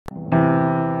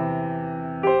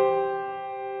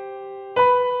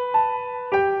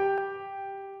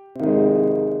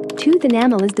tooth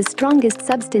enamel is the strongest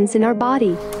substance in our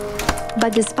body.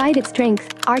 But despite its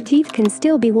strength, our teeth can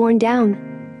still be worn down.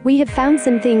 We have found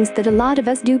some things that a lot of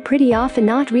us do pretty often,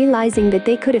 not realizing that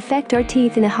they could affect our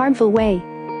teeth in a harmful way.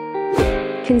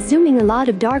 Consuming a lot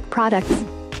of dark products.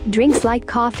 Drinks like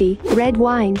coffee, red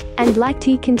wine, and black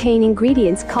tea contain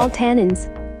ingredients called tannins.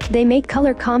 They make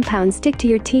color compounds stick to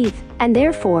your teeth, and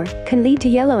therefore, can lead to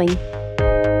yellowing.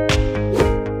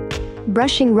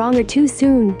 Brushing wrong or too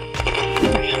soon.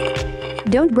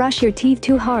 Don't brush your teeth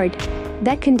too hard.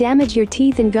 That can damage your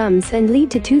teeth and gums and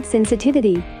lead to tooth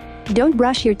sensitivity. Don't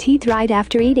brush your teeth right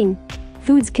after eating.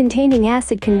 Foods containing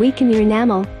acid can weaken your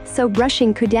enamel, so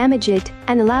brushing could damage it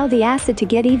and allow the acid to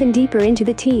get even deeper into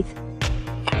the teeth.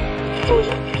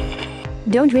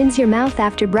 Don't rinse your mouth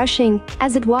after brushing,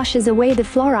 as it washes away the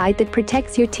fluoride that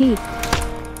protects your teeth.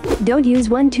 Don't use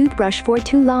one toothbrush for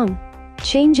too long.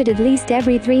 Change it at least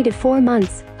every 3 to 4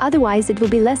 months, otherwise it will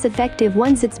be less effective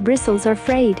once its bristles are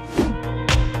frayed.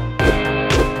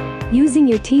 Using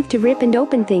your teeth to rip and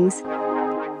open things.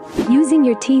 Using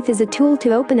your teeth as a tool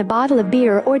to open a bottle of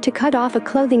beer or to cut off a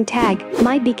clothing tag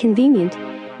might be convenient,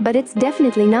 but it's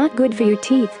definitely not good for your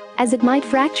teeth, as it might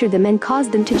fracture them and cause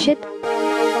them to chip.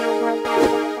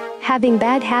 Having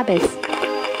bad habits.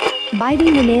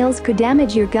 Biting the nails could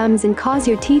damage your gums and cause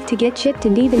your teeth to get chipped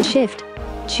and even shift.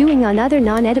 Chewing on other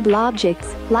non-edible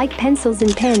objects, like pencils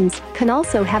and pens, can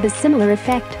also have a similar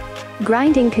effect.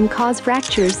 Grinding can cause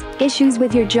fractures, issues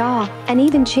with your jaw, and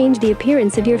even change the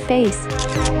appearance of your face.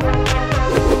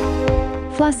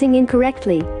 Flossing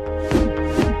incorrectly.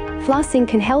 Flossing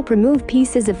can help remove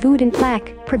pieces of food and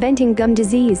plaque, preventing gum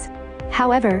disease.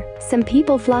 However, some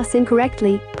people floss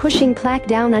incorrectly, pushing plaque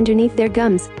down underneath their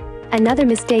gums. Another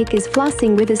mistake is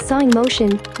flossing with a sawing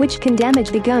motion, which can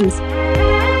damage the gums.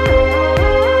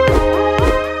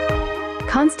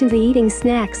 Constantly eating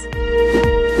snacks.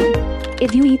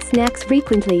 If you eat snacks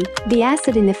frequently, the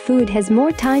acid in the food has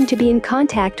more time to be in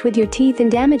contact with your teeth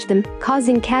and damage them,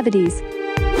 causing cavities.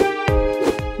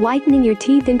 Whitening your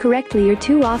teeth incorrectly or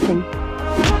too often.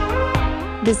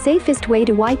 The safest way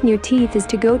to whiten your teeth is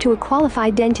to go to a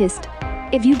qualified dentist.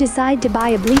 If you decide to buy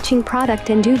a bleaching product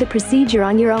and do the procedure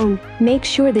on your own, make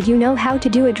sure that you know how to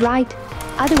do it right.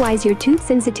 Otherwise your tooth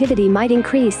sensitivity might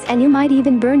increase and you might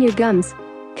even burn your gums.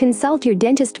 Consult your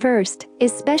dentist first,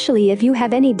 especially if you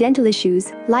have any dental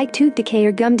issues, like tooth decay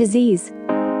or gum disease.